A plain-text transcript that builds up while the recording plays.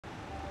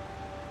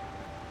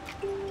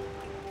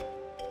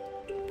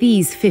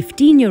These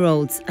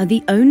 15-year-olds are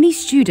the only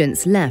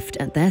students left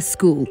at their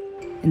school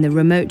in the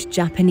remote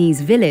Japanese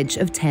village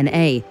of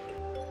 10A.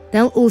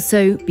 They'll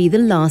also be the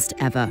last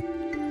ever.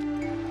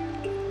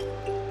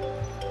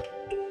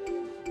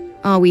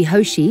 Aoi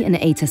Hoshi and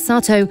Eita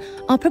Sato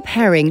are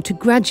preparing to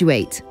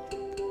graduate.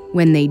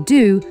 When they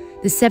do,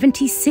 the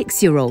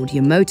 76-year-old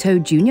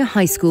Yumoto Junior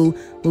High School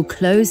will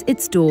close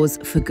its doors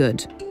for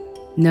good.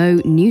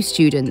 No new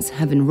students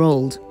have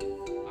enrolled.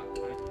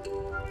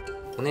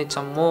 お姉ち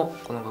ゃんも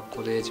この学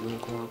校で、自分も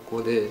この学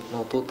校で、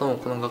弟も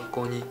この学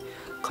校に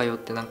通っ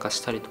てなんかし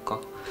たりとか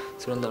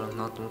するんだろう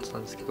なと思ってた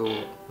んですけど、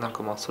なん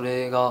かそ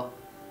れが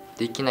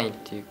できないっ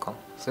ていうか、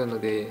そういうの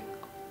で、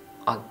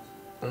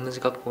同じ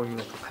学校に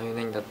なんか通え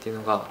ないんだっていう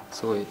のが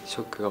すごいシ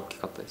ョックが大き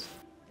かったです。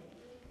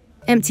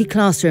Empty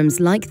classrooms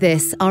like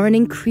this are an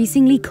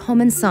increasingly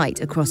common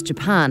sight across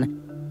Japan.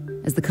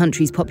 As the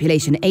country's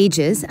population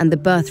ages and the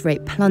birth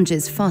rate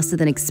plunges faster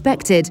than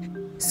expected,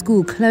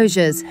 school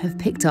closures have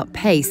picked up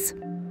pace.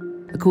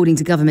 According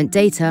to government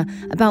data,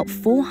 about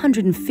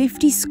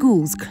 450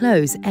 schools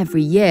close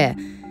every year.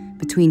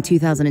 Between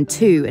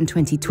 2002 and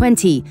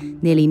 2020,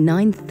 nearly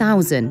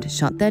 9,000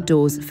 shut their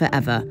doors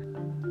forever.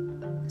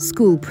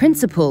 School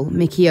principal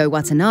Mikio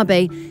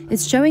Watanabe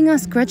is showing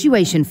us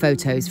graduation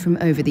photos from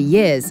over the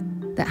years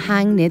that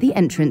hang near the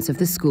entrance of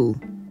the school.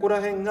 ここ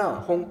ら辺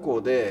が本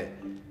校で、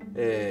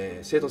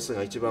生徒数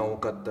が一番多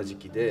かった時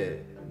期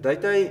で、だい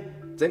たい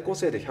全校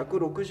生で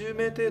160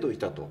名程度い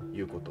たと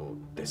いうこと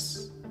で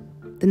す。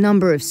The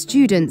number of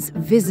students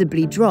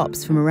visibly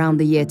drops from around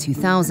the year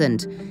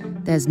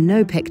 2000. There's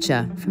no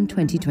picture from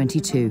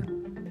 2022.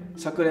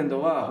 昨年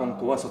度は本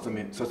校は卒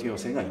業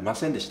生がいま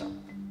せんでした。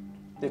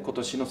で、今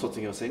年の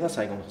卒業生が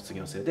最後の卒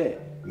業生で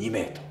2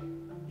名と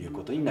いう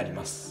ことになり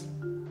ます。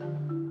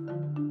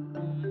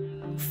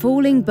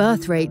Falling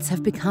birth rates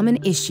have become an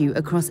issue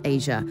across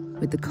Asia,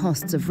 with the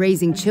costs of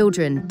raising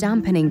children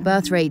dampening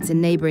birth rates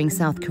in neighbouring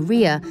South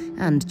Korea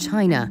and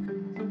China.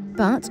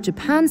 But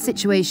Japan's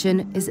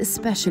situation is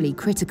especially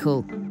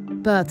critical.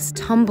 Births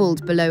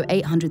tumbled below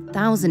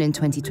 800,000 in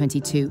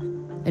 2022,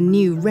 a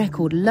new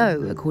record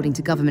low according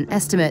to government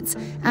estimates,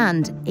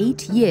 and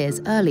 8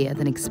 years earlier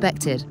than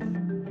expected.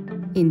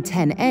 In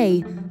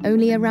 10A,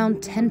 only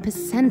around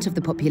 10% of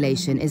the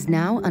population is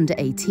now under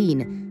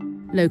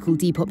 18. Local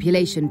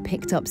depopulation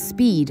picked up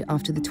speed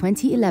after the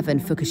 2011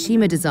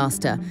 Fukushima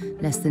disaster,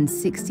 less than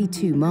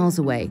 62 miles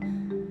away.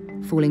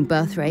 Falling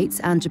birth rates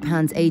and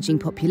Japan's aging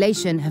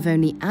population have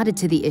only added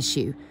to the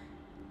issue.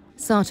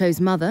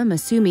 Sato's mother,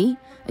 Masumi,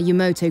 a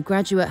Yumoto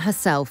graduate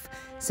herself,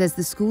 says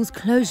the school's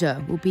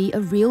closure will be a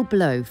real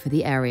blow for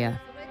the area.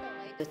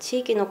 地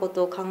域のこ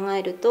とを考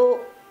えると、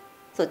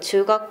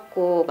中学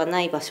校が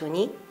ない場所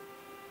に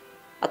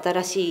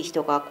新しい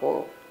人が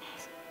こ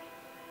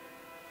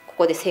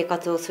こで生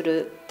活をす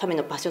るため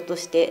の場所と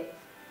して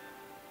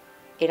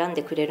選ん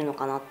でくれるの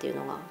かなっていう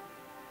のが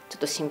ちょっ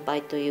と心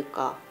配という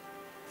か、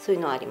そうい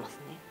うのはあります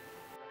ね。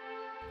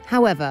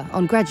However,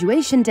 on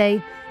graduation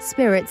day,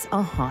 spirits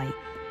are high.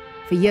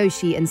 For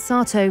Yoshi and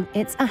Sato,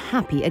 it's a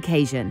happy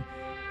occasion.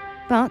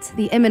 But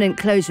the imminent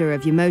closure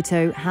of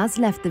Yumoto has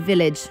left the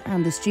village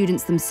and the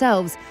students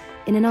themselves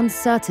in an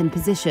uncertain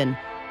position.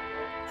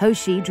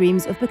 Hoshi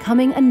dreams of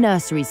becoming a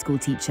nursery school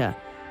teacher.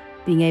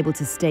 Being able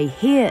to stay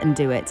here and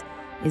do it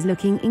is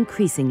looking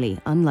increasingly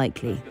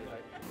unlikely.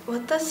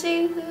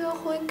 私が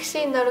保育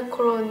士になる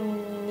頃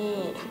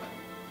に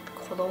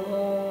子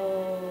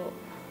供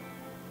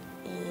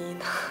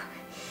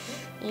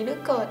いる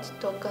かはちょっ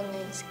と分かんない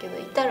ですけど、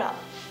いたら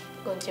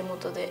地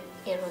元で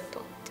やろうと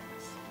思って